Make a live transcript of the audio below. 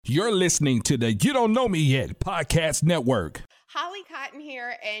You're listening to the You Don't Know Me Yet podcast network. Holly Cotton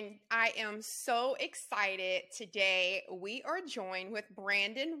here, and I am so excited today. We are joined with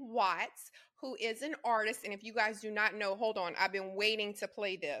Brandon Wattz, who is an artist. And if you guys do not know, hold on, I've been waiting to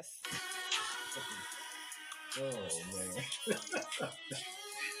play this. Oh, man.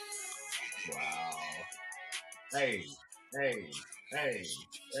 Wow. Hey.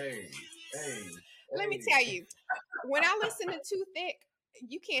 Let me tell you, when I listen to Too Thick,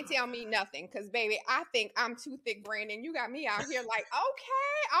 you can't tell me nothing because, baby, I think I'm too thick, Brandon. You got me out here like,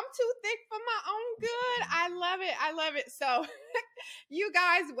 okay, I'm too thick for my own good. I love it. I love it. So you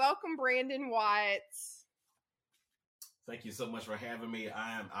guys, welcome Brandon Wattz. Thank you so much for having me.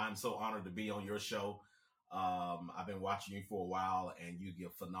 I'm so honored to be on your show. I've been watching you for a while, and you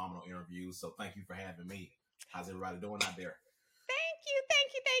give phenomenal interviews. So thank you for having me. How's everybody doing out there?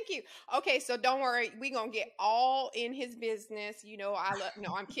 Thank you. Okay, so don't worry. We're going to get all in his business. You know,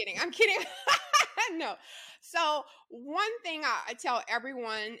 no, I'm kidding. No. So one thing I tell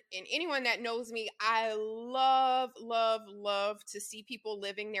everyone and anyone that knows me, I love to see people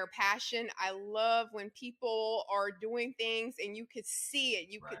living their passion. I love when people are doing things and you could see it.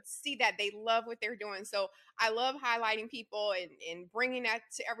 You could see that they love what they're doing. So I love highlighting people and bringing that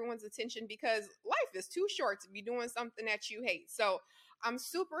to everyone's attention because life is too short to be doing something that you hate. So I'm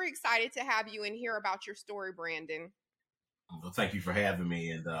super excited to have you and hear about your story, Brandon. Well, thank you for having me,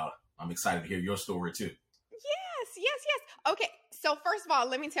 and I'm excited to hear your story too. Yes. Okay, so first of all,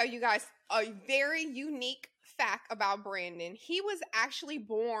 let me tell you guys a very unique fact about Brandon. He was actually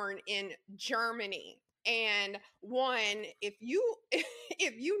born in Germany. And one, if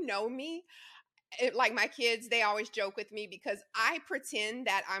you know me, like my kids, they always joke with me because I pretend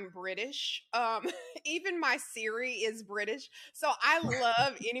that I'm British. Even my Siri is British. So I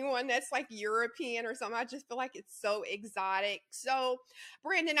love anyone that's like European or something. I just feel like it's so exotic. So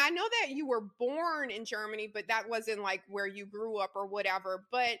Brandon, I know that you were born in Germany, but that wasn't like where you grew up or whatever.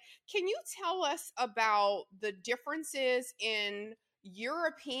 But can you tell us about the differences in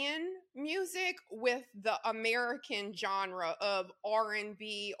European music with the American genre of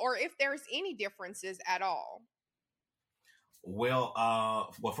R&B, or if there's any differences at all? Well,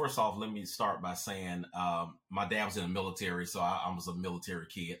 first off, let me start by saying my dad was in the military, so I was a military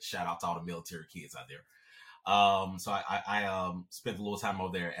kid. Shout out to all the military kids out there. So I spent a little time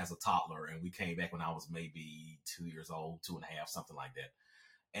over there as a toddler, and we came back when I was maybe 2 years old, 2.5, something like that.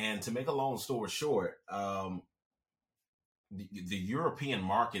 And to make a long story short, the European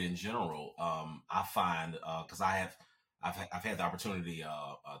market in general, I find because I've had the opportunity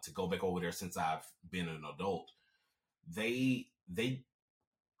to go back over there since I've been an adult. They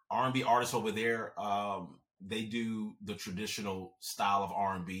R&B artists over there, they do the traditional style of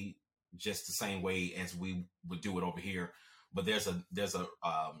R&B just the same way as we would do it over here. But there's a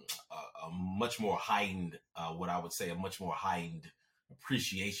much more heightened, what I would say, a much more heightened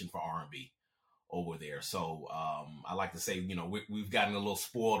appreciation for R&B over there. So I like to say, you know, we've gotten a little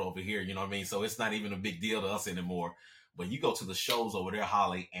spoiled over here, you know what I mean? So it's not even a big deal to us anymore. But you go to the shows over there,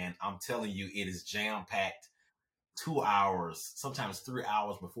 Holly, and I'm telling you, it is jam-packed 2 hours, sometimes 3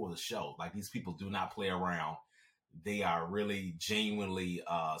 hours before the show. Like, these people do not play around. They are really genuinely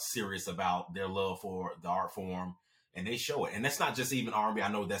serious about their love for the art form, and they show it. And that's not just even R&B. I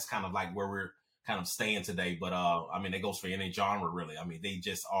know that's kind of like where we're kind of staying today, but I mean, it goes for any genre, really. I mean, they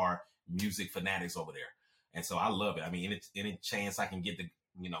just are music fanatics over there. And so I love it. I mean, any chance I can get to,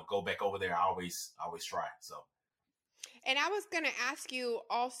 you know, go back over there, I always try. So. And I was going to ask you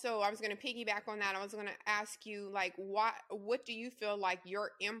also, I was going to piggyback on that. I was going to ask you, like, what do you feel like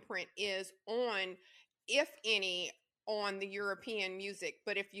your imprint is on, if any, on the European music?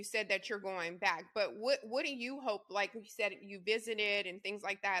 But if you said that you're going back, but what do you hope, like you said, you visited and things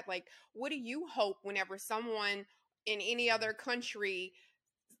like that, like, what do you hope whenever someone in any other country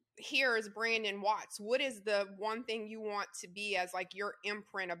here's Brandon Wattz? What is the one thing you want to be as like your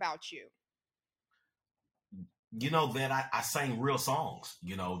imprint about you? You know, that I sang real songs,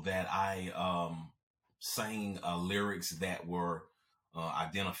 you know, that I sang lyrics that were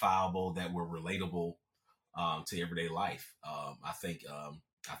identifiable, that were relatable to everyday life. I think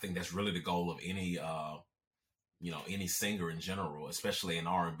that's really the goal of any any singer in general, especially an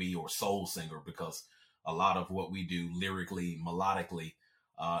R&B or soul singer, because a lot of what we do lyrically, melodically,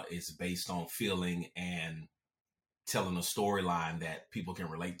 is based on feeling and telling a storyline that people can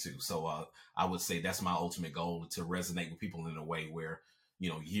relate to. So I would say that's my ultimate goal, to resonate with people in a way where, you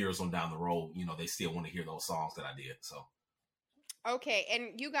know, years on down the road, you know, they still want to hear those songs that I did. So. Okay,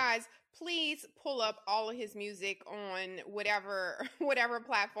 and you guys, please pull up all of his music on whatever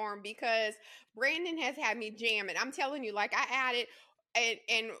platform, because Brandon has had me jamming. I'm telling you, like, I added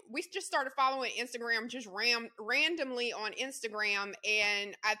and we just started following Instagram just randomly on Instagram,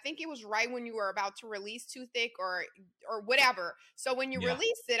 and I think it was right when you were about to release Too Thick or whatever. So when you Yeah.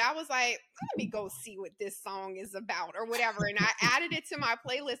 released it, I was like, let me go see what this song is about or whatever, and I added it to my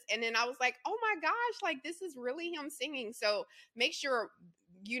playlist, and then I was like, oh my gosh, like this is really him singing. So make sure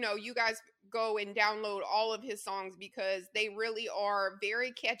you guys go and download all of his songs because they really are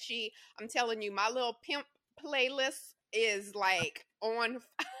very catchy. I'm telling you, my little pimp playlist is like on.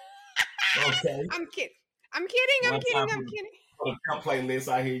 Okay. I'm kidding. I'm kidding. I'm One kidding. time I'm kidding. for the playlist,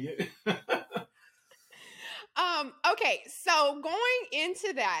 I hear you. Okay, so going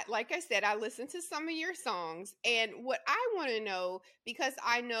into that, like I said, I listened to some of your songs, and what I want to know, because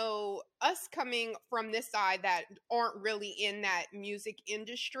I know us coming from this side that aren't really in that music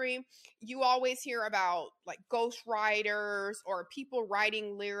industry, you always hear about like ghostwriters or people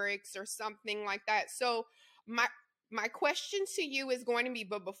writing lyrics or something like that. So my question to you is going to be,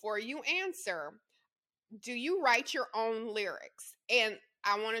 but before you answer, do you write your own lyrics? And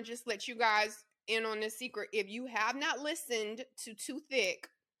I want to just let you guys in on this secret. If you have not listened to Too Thick,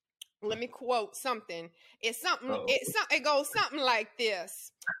 let me quote something. It's something. Uh-oh. It goes something like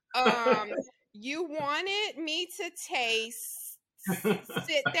this. Um, you wanted me to taste,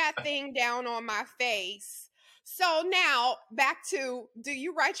 sit that thing down on my face. So now back to, do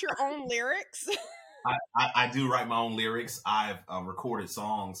you write your own lyrics? I do write my own lyrics. I've recorded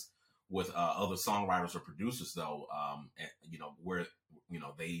songs with other songwriters or producers, though, and, where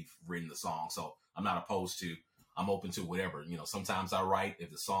they've written the song. So I'm not opposed to. I'm open to whatever. Sometimes I write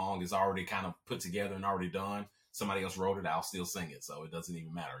if the song is already kind of put together and already done. Somebody else wrote it. I'll still sing it. So it doesn't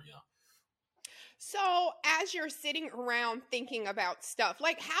even matter. So as you're sitting around thinking about stuff,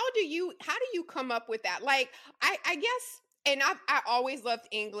 like how do you come up with that? Like I guess, and I always loved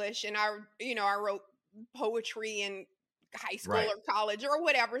English, and I wrote poetry in high school Right. or college or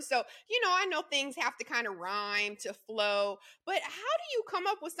whatever. So, I know things have to kind of rhyme to flow, but how do you come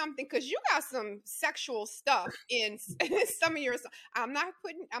up with something? Cause you got some sexual stuff in some of your, I'm not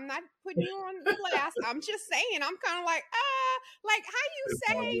putting you on blast. I'm just saying, I'm kind of like, like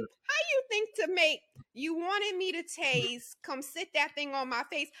how you think to make, you wanted me to taste, come sit that thing on my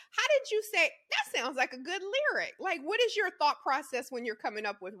face. How did you say, that sounds like a good lyric? Like, what is your thought process when you're coming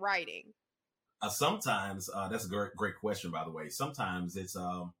up with writing? Sometimes that's a great question, by the way. Sometimes it's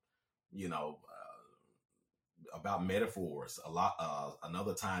you know about metaphors. A lot.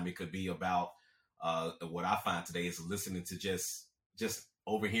 Another time it could be about what I find today is listening to just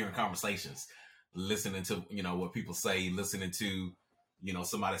overhearing conversations, listening to what people say, listening to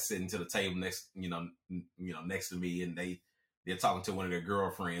somebody sitting to the table next next to me, and they're talking to one of their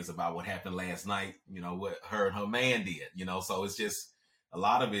girlfriends about what happened last night. What her and her man did. So it's just. A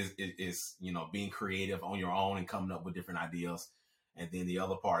lot of it is being creative on your own and coming up with different ideas. And then the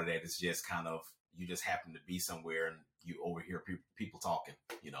other part of that is just kind of, you just happen to be somewhere and you overhear people talking.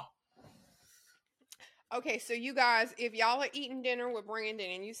 Okay, so you guys, if y'all are eating dinner with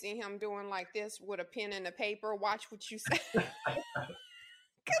Brandon and you see him doing like this with a pen and a paper, watch what you say. Because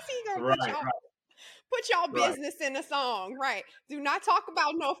he going to put y'all business in a song. Right. Do not talk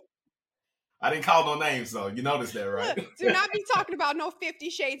about no... I didn't call no names, though. You noticed that, right? Look, do not be talking about no 50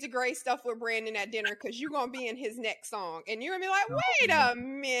 Shades of Grey stuff with Brandon at dinner, because you're going to be in his next song. And you're going to be like, wait a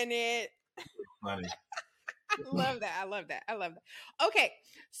minute. Funny. I love that. I love that. I love that. Okay,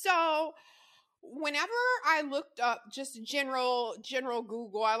 so whenever I looked up just general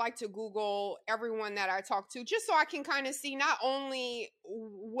Google, I like to Google everyone that I talk to just so I can kind of see not only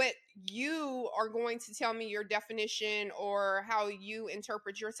what you are going to tell me your definition or how you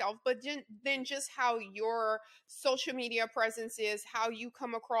interpret yourself, but then just how your social media presence is, how you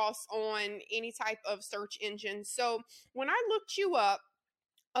come across on any type of search engine. So when I looked you up,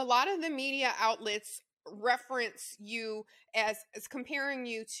 a lot of the media outlets reference you as comparing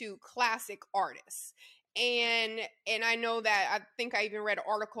you to classic artists. And I know that, I think I even read an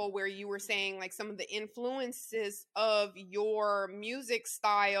article where you were saying like some of the influences of your music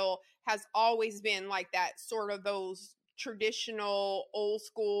style has always been like that, sort of those traditional old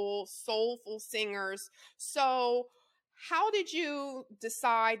school soulful singers. So how did you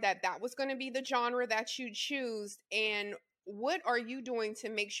decide that that was going to be the genre that you choose, and what are you doing to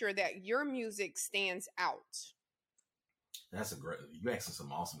make sure that your music stands out? That's you asking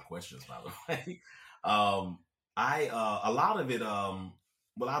some awesome questions, by the way. A lot of it, well,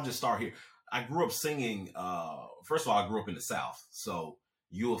 I'll just start here. I grew up singing, first of all, I grew up in the South. So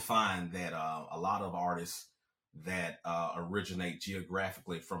you'll find that a lot of artists that originate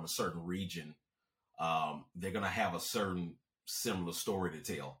geographically from a certain region, they're going to have a certain similar story to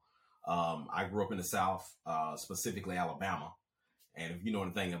tell. I grew up in the South, specifically Alabama. And if you know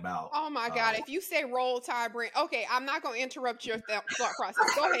anything about, oh my God, if you say Roll Tide, Brand, okay, I'm not going to interrupt your thought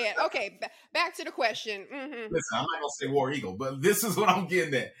process. Go ahead. Okay, back to the question. Mm-hmm. Listen, I'm not gonna say War Eagle, but this is what I'm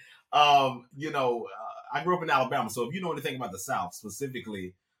getting at. I grew up in Alabama, so if you know anything about the South,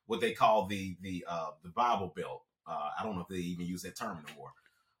 specifically what they call the Bible Belt, I don't know if they even use that term anymore.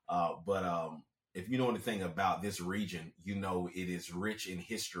 But if you know anything about this region, you know it is rich in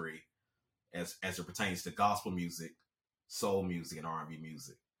history as it pertains to gospel music, soul music, and R&B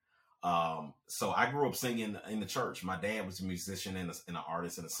music. So I grew up singing in the church. My dad was a musician and an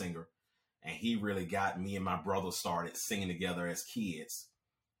artist and a singer. And he really got me and my brother started singing together as kids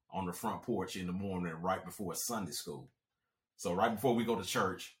on the front porch in the morning right before Sunday school. So right before we go to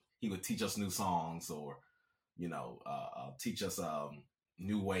church, he would teach us new songs or, teach us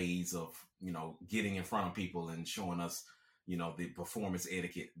new ways of, getting in front of people and showing us, the performance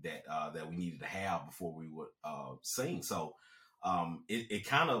etiquette that we needed to have before we would sing. So it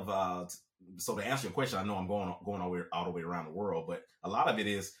kind of so to answer your question, I know I'm going all the way around the world, but a lot of it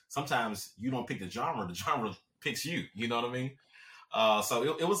is sometimes you don't pick the genre picks you. You know what I mean? So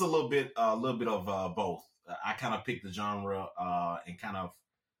it was a little bit of both. I kind of picked the genre and kind of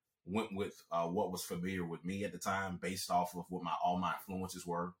went with what was familiar with me at the time, based off of what all my influences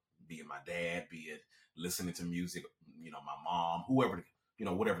were, be it my dad, be it listening to music, my mom, whoever,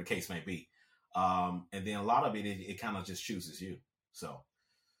 whatever the case may be. And then a lot of it kind of just chooses you. So.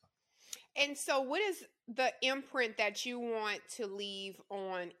 And so what is the imprint that you want to leave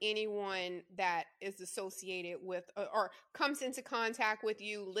on anyone that is associated with or comes into contact with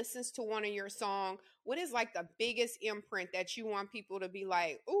you, listens to one of your songs? What is like the biggest imprint that you want people to be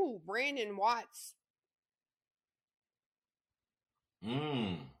like, ooh, Brandon Wattz?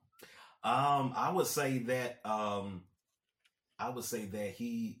 I would say that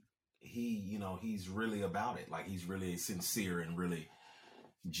he he's really about it. Like he's really sincere and really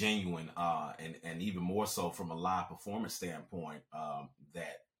genuine, and even more so from a live performance standpoint,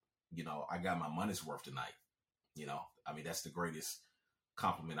 that I got my money's worth tonight. I mean, that's the greatest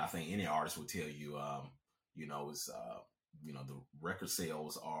compliment I think any artist would tell you. Is the record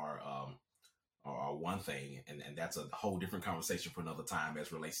sales are one thing, and that's a whole different conversation for another time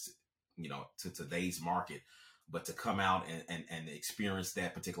as relates to to today's market. But to come out and experience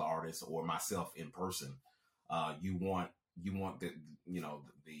that particular artist or myself in person, you want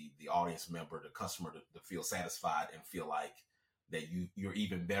the audience member, the customer to feel satisfied and feel like that you're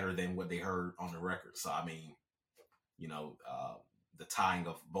even better than what they heard on the record. So I mean, the tying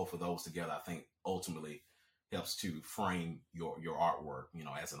of both of those together, I think ultimately helps to frame your artwork,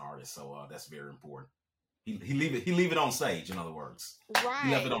 as an artist. So that's very important. He leave it on stage, in other words.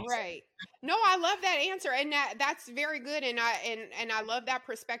 Right. No, I love that answer, and that's very good, and I love that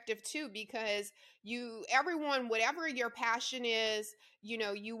perspective too, because everyone, whatever your passion is,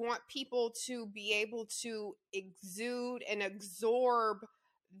 you want people to be able to exude and absorb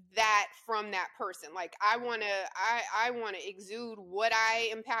that from that person. Like I want to exude what I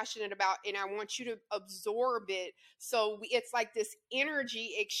am passionate about, and I want you to absorb it. So it's like this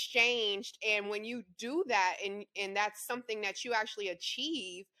energy exchanged, and when you do that, and that's something that you actually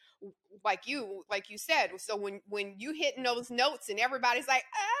achieve, like you said. So when you hitting those notes and everybody's like,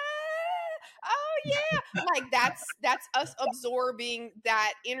 oh yeah, like that's us absorbing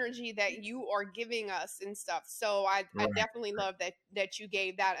that energy that you are giving us and stuff. So I definitely love that you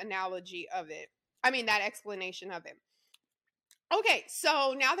gave that analogy of it. I mean, that explanation of it. Okay,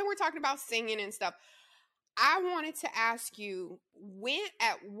 so now that we're talking about singing and stuff, I wanted to ask you,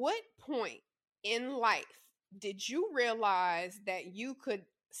 at what point in life did you realize that you could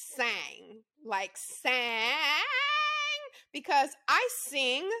sing? Because I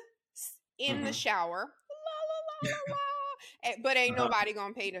sing in the shower, la, la, la, la, but ain't nobody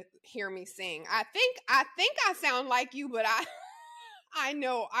gonna pay to hear me sing. I think I sound like you, but I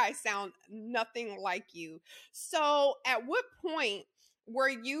know I sound nothing like you. So at what point were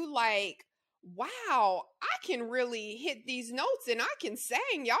you like, wow, I can really hit these notes and I can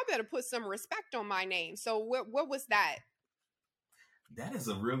sing. Y'all better put some respect on my name. So what was that? That's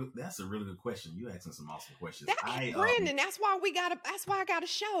a really good question. You asking some awesome questions. Brandon, that's why I got a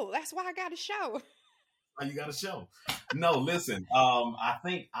show. That's why I got a show. Oh, you got a show? No, listen. I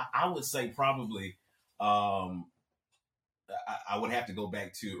think I would say probably I would have to go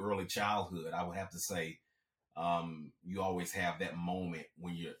back to early childhood. I would have to say you always have that moment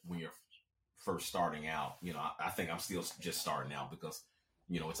when you're first starting out. I think I'm still just starting out because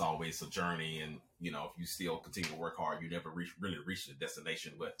it's always a journey, and if you still continue to work hard, you never really reach the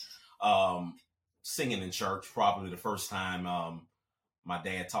destination. But singing in church, probably the first time my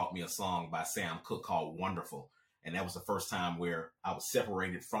dad taught me a song by Sam Cooke called "Wonderful," And that was the first time where I was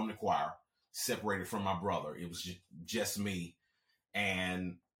separated from the choir, separated from my brother. It was just me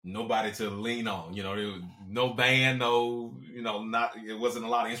and nobody to lean on. There was no band, it wasn't a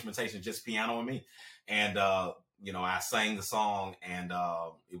lot of instrumentation, just piano and me. And, I sang the song, and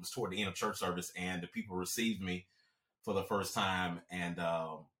it was toward the end of church service, and the people received me for the first time. And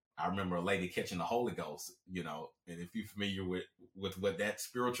I remember a lady catching the Holy Ghost, and if you're familiar with what that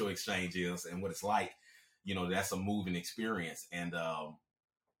spiritual exchange is and what it's like, that's a moving experience. And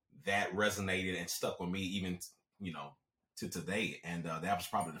that resonated and stuck with me even, to today. And that was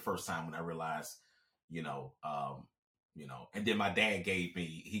probably the first time when I realized, and then my dad gave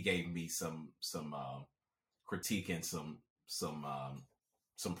me some critique and some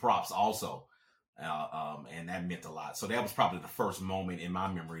props also. And that meant a lot. So that was probably the first moment in my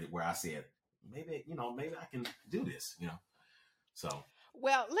memory where I said, maybe I can do this, so.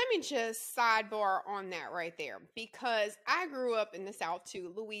 Well, let me just sidebar on that right there, because I grew up in the South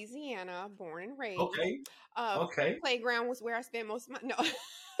too, Louisiana, born and raised. Okay. Playground was where I spent most of my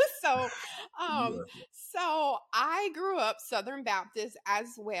so so I grew up Southern Baptist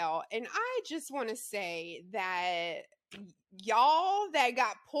as well, and I just want to say that y'all that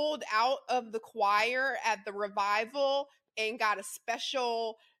got pulled out of the choir at the revival and got a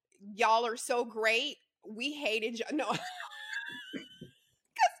special "y'all are so great," we hated y'all. No.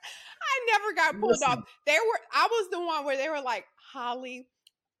 I never got pulled off. I was the one where they were like, "Holly,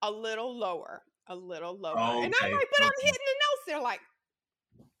 a little lower, a little lower." Okay. And I'm like, "But I'm hitting the notes." They're like,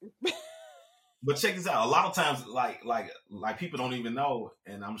 but check this out. A lot of times, like people don't even know,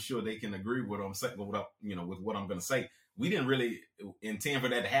 and I'm sure they can agree with what I'm saying, with what I'm going to say. We didn't really intend for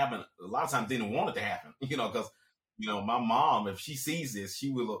that to happen. A lot of times, didn't want it to happen, because my mom, if she sees this,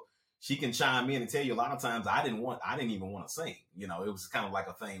 she can chime in and tell you a lot of times I didn't even want to sing. It was kind of like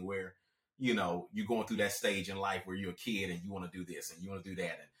a thing where, you're going through that stage in life where you're a kid and you want to do this and you want to do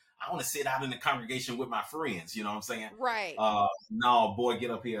that. And I want to sit out in the congregation with my friends. You know what I'm saying? Right. No, boy, get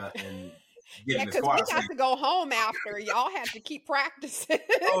up here and get in this because choir. We got to go home after. Y'all had to keep practicing.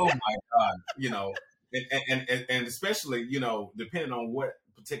 Oh my God. And especially, depending on what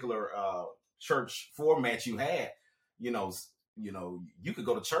particular church format you had, you could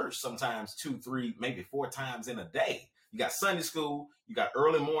go to church sometimes 2, 3, maybe 4 times in a day. You got Sunday school, you got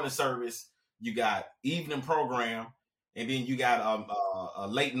early morning service, you got evening program, and then you got a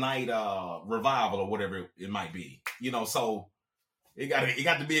late night revival or whatever it might be. So it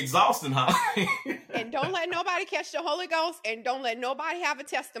got to be exhausting, huh? And don't let nobody catch the Holy Ghost, and don't let nobody have a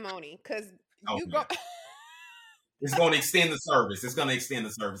testimony, because go. It's going to extend the service. It's going to extend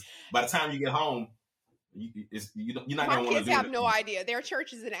the service. By the time you get home, you're not going to want to do it. My kids have no idea. Their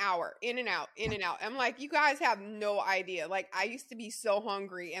church is an hour, in and out, in and out. I'm like, you guys have no idea. Like, I used to be so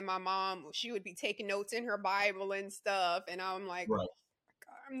hungry, and my mom, she would be taking notes in her Bible and stuff, and I'm like, right. Oh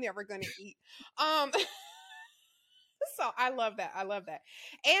God, I'm never going to eat. So I love that.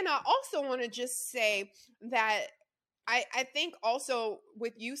 And I also want to just say that I think also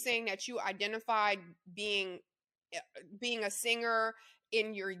with you saying that you identified being a singer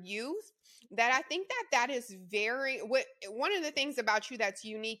in your youth, that I think that is one of the things about you that's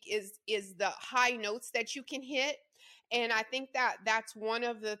unique is the high notes that you can hit. And I think that's one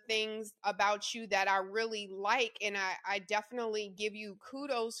of the things about you that I really like, and I definitely give you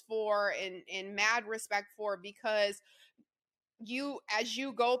kudos for and mad respect for, because as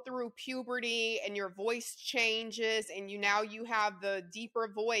you go through puberty and your voice changes and you have the deeper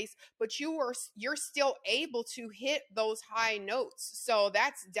voice, but you're still able to hit those high notes. So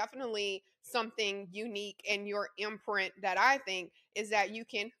that's definitely something unique in your imprint that I think is that you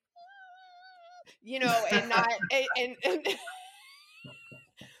can, and not and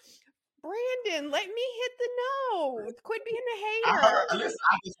Brandon, let me hit the note. Quit being a hater.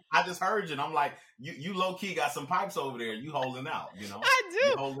 I just heard you, and I'm like, you low key got some pipes over there. You holding out, I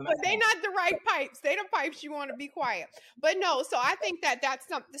do, but they're not the right pipes. They the pipes you want to be quiet. But no, so I think that's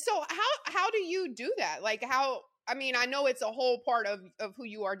something. So how do you do that? Like how? I mean, I know it's a whole part of who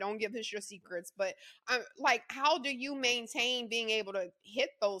you are. Don't give us your secrets, but like, how do you maintain being able to hit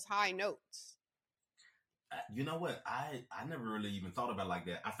those high notes? You know what? I never really even thought about it like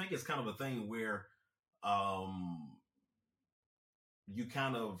that. I think it's kind of a thing where you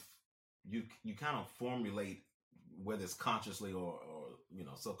kind of formulate, whether it's consciously or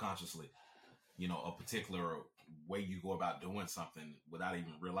subconsciously, a particular way you go about doing something without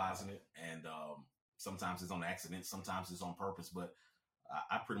even realizing it. And sometimes it's on accident, sometimes it's on purpose, but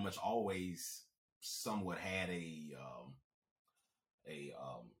I pretty much always somewhat had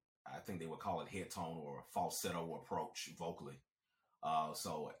I think they would call it head tone or falsetto approach vocally.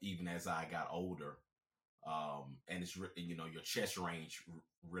 So even as I got older, And it's your chest range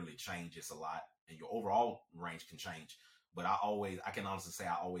really changes a lot, and your overall range can change. But I can honestly say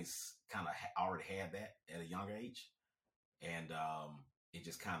I always kind of already had that at a younger age, and it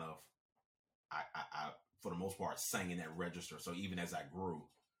just kind of I for the most part sang in that register. So even as I grew,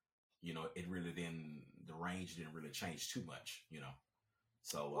 it really the range didn't really change too much,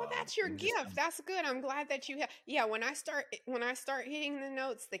 So Well, that's your just gift. That's good. I'm glad that you have. Yeah, when I start hitting the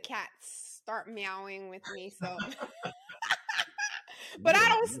notes, the cats start meowing with me. So, but I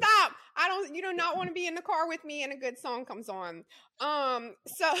don't yeah. stop. I don't. You do not want to be in the car with me, and a good song comes on.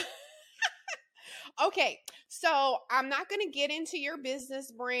 So okay, so I'm not going to get into your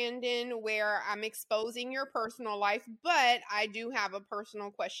business, Brandon, where I'm exposing your personal life, but I do have a personal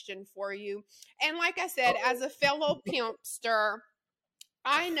question for you. And like I said, as a fellow pimpster,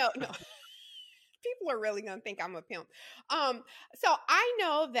 I know no, people are really going to think I'm a pimp. So I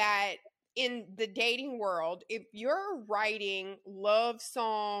know that in the dating world, if you're writing love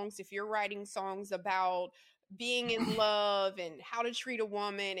songs, if you're writing songs about being in love and how to treat a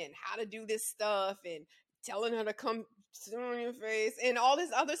woman and how to do this stuff and telling her to come sit on your face and all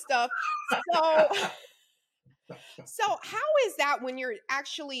this other stuff. So so how is that when you're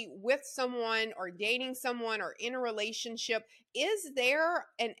actually with someone or dating someone or in a relationship? Is there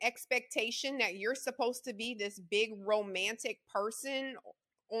an expectation that you're supposed to be this big romantic person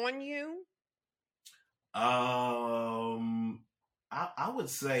on you? I would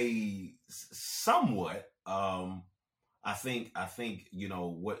say somewhat. I think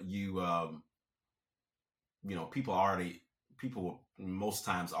what people most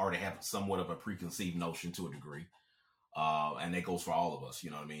times already have somewhat of a preconceived notion to a degree. And that goes for all of us,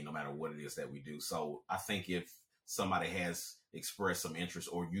 you know what I mean, no matter what it is that we do. So I think if somebody has expressed some interest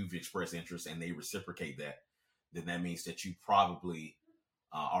or you've expressed interest and they reciprocate that, then that means that you probably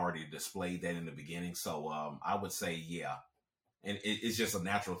already displayed that in the beginning. So I would say, yeah. And it's just a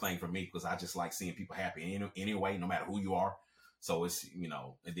natural thing for me because I just like seeing people happy anyway, no matter who you are. So it's,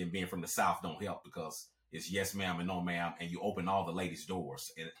 and then being from the South don't help because it's yes, ma'am, and no, ma'am. And you open all the ladies'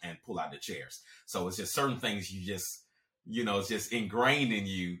 doors and pull out the chairs. So it's just certain things you just, it's just ingrained in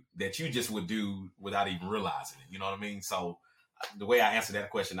you that you just would do without even realizing it. You know what I mean? So the way I answer that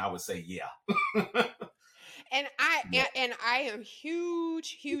question, I would say, yeah. And I am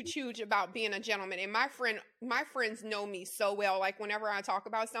huge about being a gentleman. And my friends know me so well. Like whenever I talk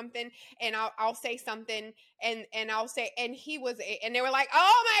about something and I'll say something and I'll say, and and they were like,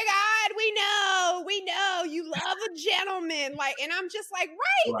 oh my God, we know you love a gentleman. Like, and I'm just like,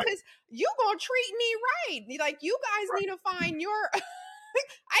 right. Right. Cause you gonna treat me right. Like you guys need to find your,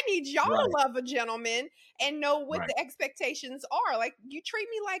 I need y'all Right. to love a gentleman and know what Right. the expectations are. Like you treat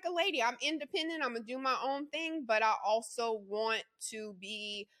me like a lady. I'm independent. I'm gonna do my own thing, but I also want to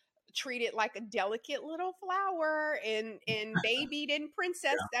be treated like a delicate little flower and babied and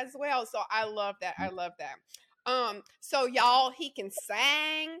princess as well. So I love that. I love that. So y'all, he can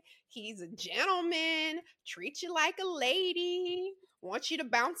sing. He's a gentleman. Treat you like a lady. Want you to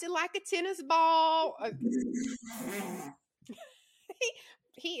bounce it like a tennis ball.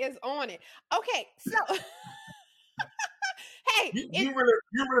 He is on it. Okay, so hey, You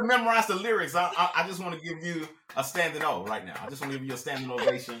really memorized the lyrics. I just want to give you a standing O right now. I just want to give you a standing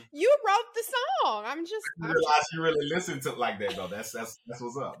ovation. you wrote the song. I realize you really listened to it like that though. That's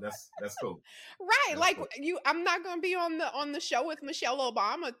what's up. That's cool. right. That's Like cool. I'm not gonna be on the show with Michelle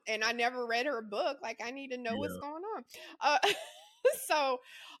Obama, and I never read her book. Like I need to know what's going on. So,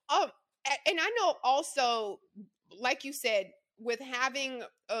 and I know also, like you said, with having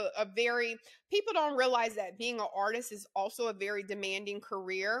a very people don't realize that being an artist is also a very demanding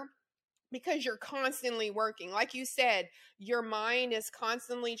career because you're constantly working. Like you said, your mind is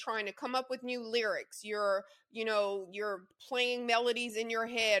constantly trying to come up with new lyrics. You're playing melodies in your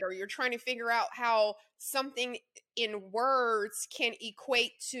head, or you're trying to figure out how something in words can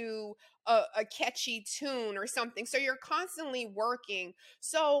equate to a catchy tune or something. So you're constantly working.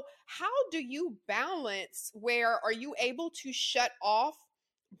 So how do you balance, where are you able to shut off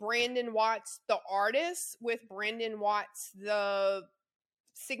Brandon Wattz the artist with Brandon Wattz the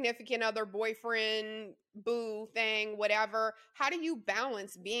significant other, boyfriend, boo thing, whatever? How do you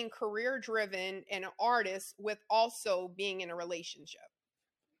balance being career driven and an artist with also being in a relationship?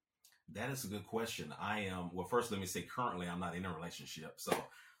 That is a good question. Well, first let me say currently I'm not in a relationship. So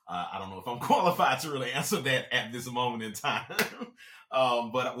I don't know if I'm qualified to really answer that at this moment in time.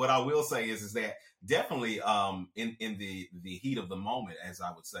 But what I will say is that definitely in the heat of the moment, as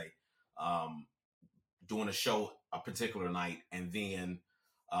I would say, doing a show a particular night and then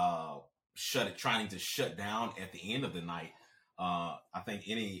trying to shut down at the end of the night, I think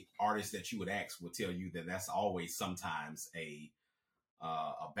any artist that you would ask would tell you that that's always sometimes a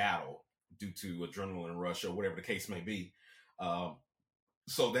battle due to adrenaline rush or whatever the case may be.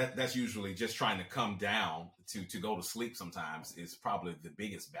 So that's usually just trying to come down to go to sleep sometimes is probably the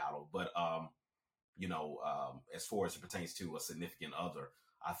biggest battle. But as far as it pertains to a significant other,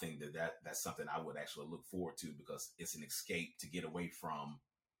 I think that's something I would actually look forward to, because it's an escape to get away from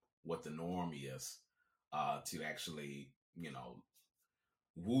what the norm is, to actually,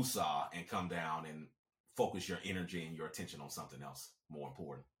 woosah and come down and focus your energy and your attention on something else more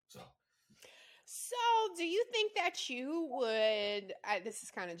important. So, do you think that you would, this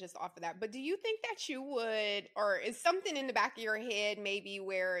is kind of just off of that, but do you think that you would, or is something in the back of your head maybe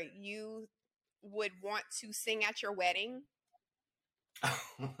where you would want to sing at your wedding?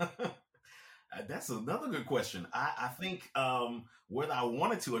 That's another good question. I think whether I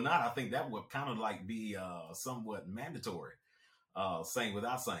wanted to or not, I think that would kind of like be somewhat mandatory. Sing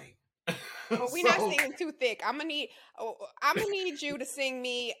without saying. But we're not singing too thick. I'm gonna need you to sing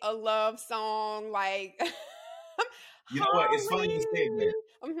me a love song, like. You know what? It's funny you said that.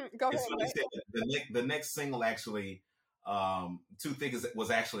 Go it's ahead. Funny you said that. The next single actually, Too Thick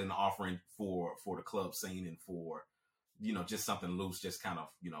was actually an offering for the club scene and for, just something loose, just kind of,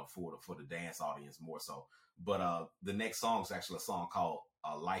 for the dance audience more so. But the next song is actually a song called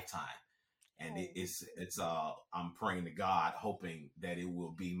Lifetime. And it's I'm praying to God, hoping that it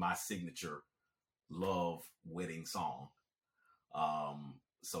will be my signature love wedding song.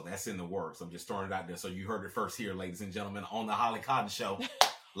 So that's in the works. I'm just throwing it out there. So you heard it first here, ladies and gentlemen, on the Holly Cotton Show.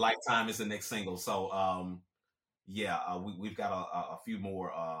 Lifetime is the next single. So we've got a few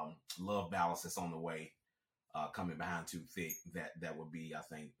more love ballads that's on the way, coming behind Too Thick. That would be, I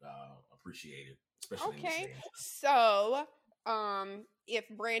think, appreciated, especially in this day. So if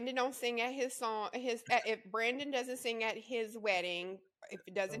Brandon don't sing at if Brandon doesn't sing at his wedding, if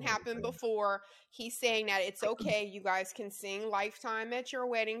it doesn't happen before, he's saying that it's okay. You guys can sing Lifetime at your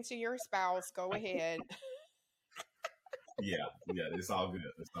wedding to your spouse. Go ahead. Yeah, it's all good.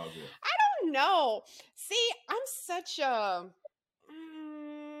 It's all good. I don't know. See, I'm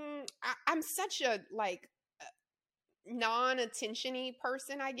such a like non-attentiony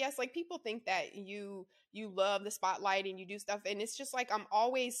person, I guess. Like, people think that you love the spotlight and you do stuff, and it's just like I'm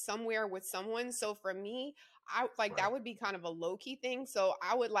always somewhere with someone. So for me, I like that would be kind of a low-key thing. So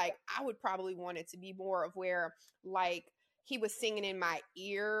I would probably want it to be more of where, like, he was singing in my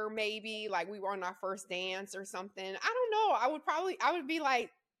ear, maybe like we were on our first dance or something. I don't know. I would be like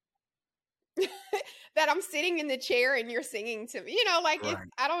that I'm sitting in the chair and you're singing to me, Right.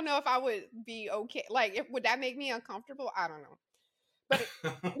 I don't know if I would be okay. Like, would that make me uncomfortable? I don't know. But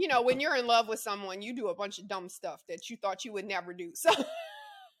when you're in love with someone, you do a bunch of dumb stuff that you thought you would never do. So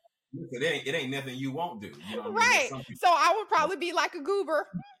it ain't nothing you won't do. Right. So I would probably be like a goober.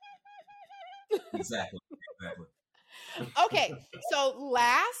 Exactly. Okay. So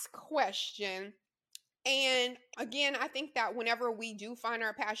last question. And again, I think that whenever we do find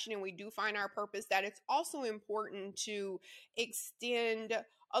our passion and we do find our purpose, that it's also important to extend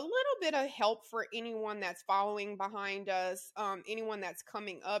a little bit of help for anyone that's following behind us, anyone that's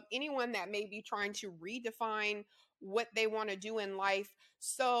coming up, anyone that may be trying to redefine what they want to do in life.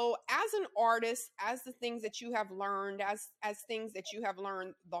 So as an artist, as the things that you have learned, as things that you have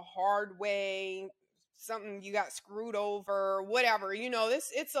learned the hard way, something you got screwed over, whatever,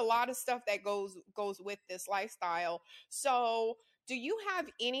 it's a lot of stuff that goes with this lifestyle. So do you have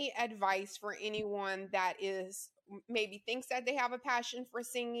any advice for anyone that is maybe thinks that they have a passion for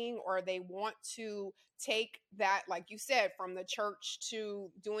singing, or they want to take that, like you said, from the church to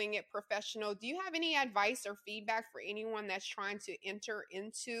doing it professional? Do you have any advice or feedback for anyone that's trying to enter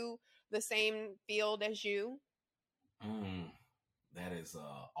into the same field as you? That is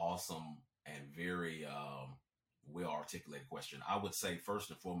awesome and very well articulated question. I would say first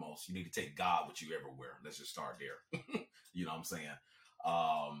and foremost, you need to take God with you everywhere. Let's just start there. You know what I'm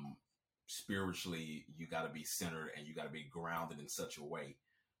saying? Spiritually, you got to be centered and you got to be grounded in such a way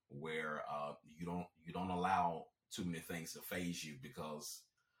where you don't allow too many things to phase you, because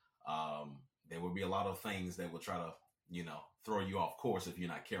there will be a lot of things that will try to throw you off course if you're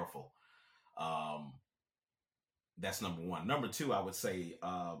not careful. That's number one. Number two, I would say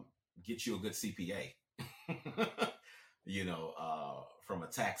get you a good CPA. From a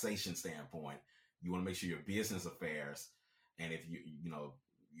taxation standpoint, you want to make sure your business affairs, and if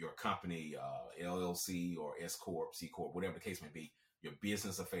your company, LLC or S Corp, C Corp, whatever the case may be, your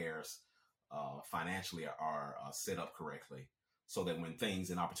business affairs financially are set up correctly, so that when things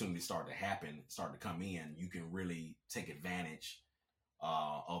and opportunities start to come in, you can really take advantage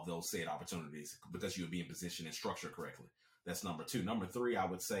of those said opportunities, because you'll be in position and structured correctly. That's number 2. Number 3, I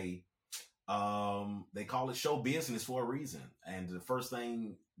would say, they call it show business for a reason. And the first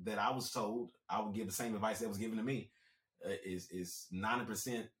thing that I was told, I would give the same advice that was given to me, is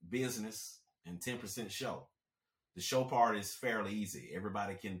 90% business and 10% show. The show part is fairly easy.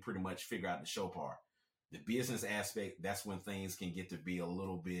 Everybody can pretty much figure out the show part. The business aspect, that's when things can get to be a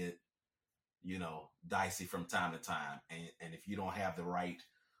little bit, dicey from time to time. And if you don't have the right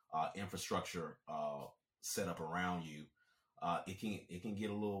infrastructure set up around you, it can get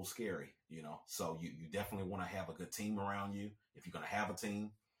a little scary, So you definitely want to have a good team around you. If you're going to have a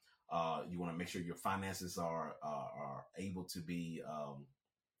team, you want to make sure your finances are able to be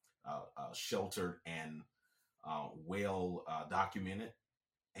sheltered and well documented,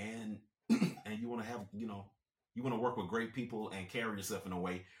 and you want to have, you want to work with great people and carry yourself in a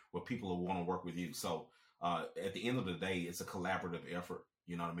way where people will want to work with you. So at the end of the day, it's a collaborative effort.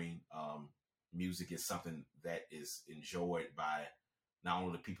 You know what I mean? Music is something that is enjoyed by not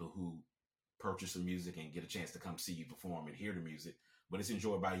only the people who purchase the music and get a chance to come see you perform and hear the music, but it's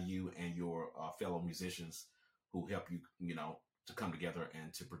enjoyed by you and your fellow musicians who help you, to come together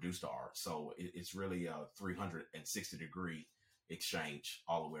and to produce the art. So it's really a 360-degree exchange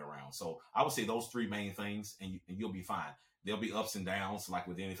all the way around. So I would say those 3 main things, and you'll be fine. There'll be ups and downs like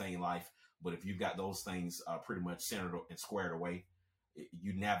with anything in life, but if you've got those things pretty much centered and squared away,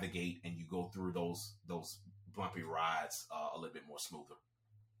 you navigate and you go through those bumpy rides a little bit more smoother.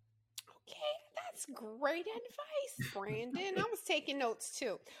 Okay, that's great advice, Brandon. I was taking notes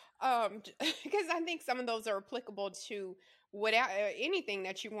too, because I think some of those are applicable to whatever anything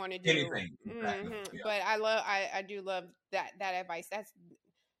that you want to do. Anything, exactly. Yeah. But I do love that advice. That's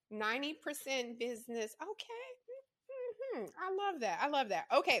 90% business. Okay. I love that.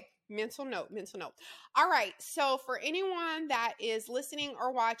 Okay. Mental note. All right. So for anyone that is listening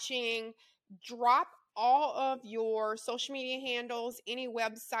or watching, drop all of your social media handles, any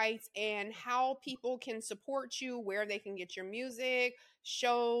websites, and how people can support you, where they can get your music,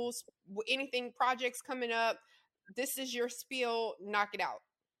 shows, anything, projects coming up. This is your spiel. Knock it out.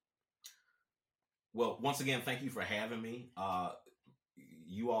 Well, once again, thank you for having me.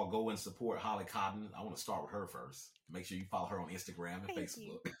 You all go and support Holly Cotton. I want to start with her first. Make sure you follow her on Instagram and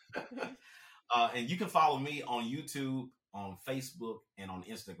Facebook. And you can follow me on YouTube, on Facebook, and on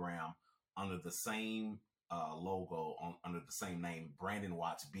Instagram under the same logo, under the same name, Brandon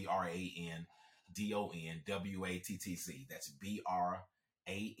Wattz, BrandonWattz. That's BrandonWattz.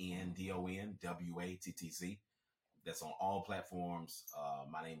 That's on all platforms.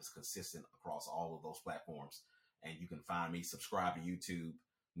 My name is consistent across all of those platforms. And you can find me, subscribe to YouTube,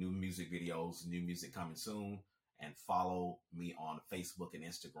 new music videos, new music coming soon, and follow me on Facebook and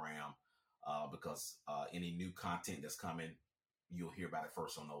Instagram because any new content that's coming, you'll hear about it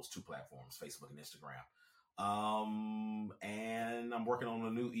first on those 2 platforms, Facebook and Instagram. And I'm working on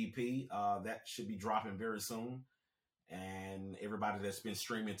a new EP that should be dropping very soon. And everybody that's been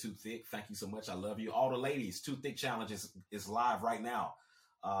streaming Too Thick, thank you so much. I love you. All the ladies, Too Thick Challenge is live right now.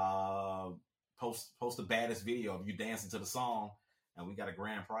 Post the baddest video of you dancing to the song, and we got a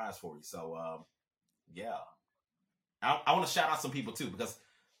grand prize for you. So yeah, I want to shout out some people too, because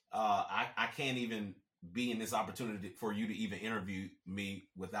I can't even be in this opportunity for you to even interview me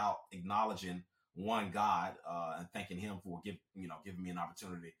without acknowledging one, God, and thanking him for giving me an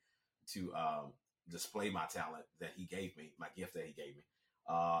opportunity to display my talent that he gave me, my gift that he gave me.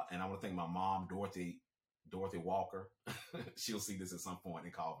 And I want to thank my mom, Dorothy Walker. She'll see this at some point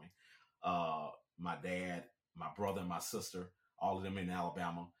and call me. My dad, my brother, and my sister, all of them in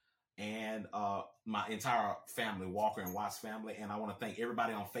Alabama, and my entire family, Walker and Wattz family. And I want to thank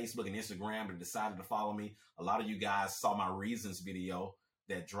everybody on Facebook and Instagram that decided to follow me. A lot of you guys saw my Reasons video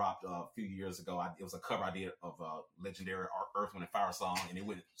that dropped a few years ago. It was a cover I did of a legendary Earth, Wind & Fire song, and it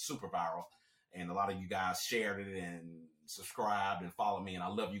went super viral. And a lot of you guys shared it and subscribed and followed me, and I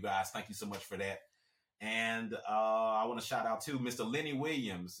love you guys. Thank you so much for that. And I want to shout out to Mr. Lenny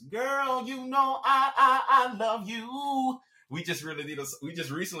Williams. Girl, you know I love you. We just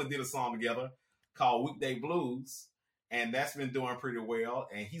recently did a song together called Weekday Blues, and that's been doing pretty well.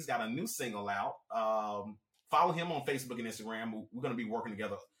 And he's got a new single out. Follow him on Facebook and Instagram. We're going to be working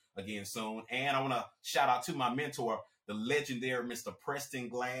together again soon. And I want to shout out to my mentor, the legendary Mr. Preston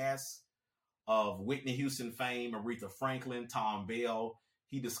Glass of Whitney Houston fame, Aretha Franklin, Tom Bell.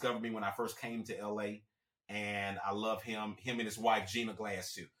 He discovered me when I first came to LA, and I love him and his wife, Gina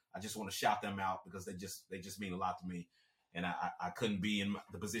Glass, too. I just want to shout them out because they just mean a lot to me. And I couldn't be in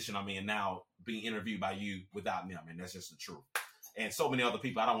the position I'm in now, being interviewed by you without them. And that's just the truth. And so many other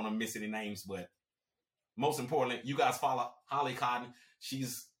people, I don't want to miss any names, but most importantly, you guys follow Holly Cotton.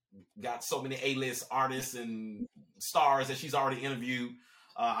 She's got so many A-list artists and stars that she's already interviewed.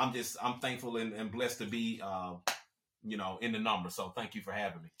 I'm thankful and blessed to be, in the number. So thank you for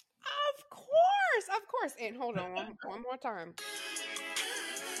having me. Of course. And hold on one more time.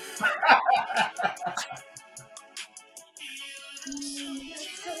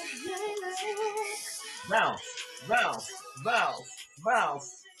 Bounce.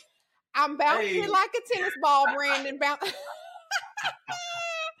 I'm bouncing like a tennis ball, Brandon.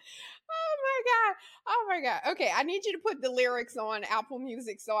 Oh my God. Okay, I need you to put the lyrics on Apple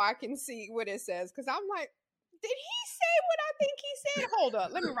Music so I can see what it says. Because I'm like, did he say what I think he said? Hold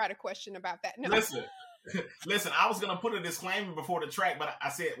up. Let me write a question about that. No. Listen, I was going to put a disclaimer before the track, but I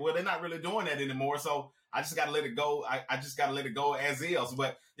said, well, they're not really doing that anymore. So I just got to let it go. I just got to let it go as is.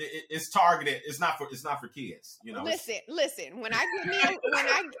 But it's targeted. It's not for kids. Listen. When I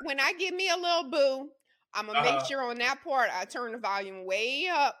get me a little boo, I'm gonna make sure on that part I turn the volume way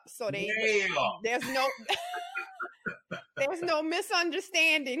up so there's no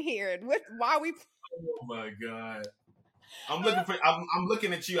misunderstanding here. Why we? Oh my God! I'm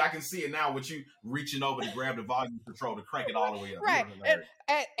looking at you. I can see it now with you reaching over to grab the volume control to crank it all the way up. Right.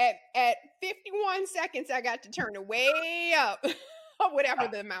 At 51 seconds, I got to turn it way up. Whatever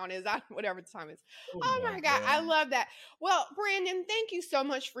the amount is, whatever the time is. Oh my God, I love that. Well, Brandon, thank you so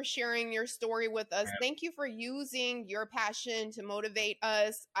much for sharing your story with us. Thank you for using your passion to motivate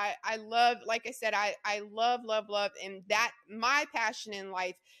us. I love, like I said, I love, and that my passion in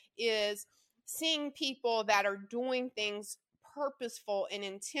life is seeing people that are doing things purposeful and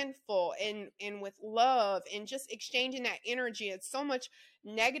intentful and with love and just exchanging that energy. It's so much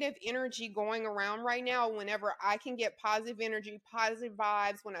negative energy going around right now. Whenever I can get positive energy, positive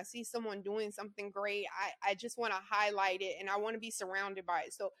vibes, when I see someone doing something great, I just want to highlight it and I want to be surrounded by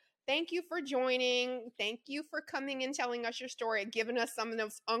it. So thank you for joining. Thank you for coming and telling us your story and giving us some of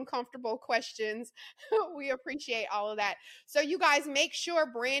those uncomfortable questions. We appreciate all of that. So you guys make sure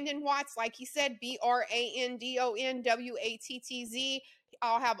Brandon Wattz, like he said, BrandonWattz.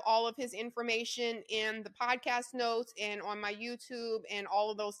 I'll have all of his information in the podcast notes and on my YouTube and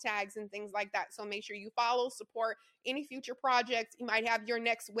all of those tags and things like that. So make sure you follow, support any future projects. You might have your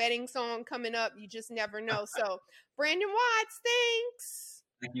next wedding song coming up. You just never know. So Brandon Wattz, thanks.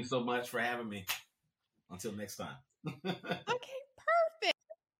 Thank you so much for having me. Until next time. Okay.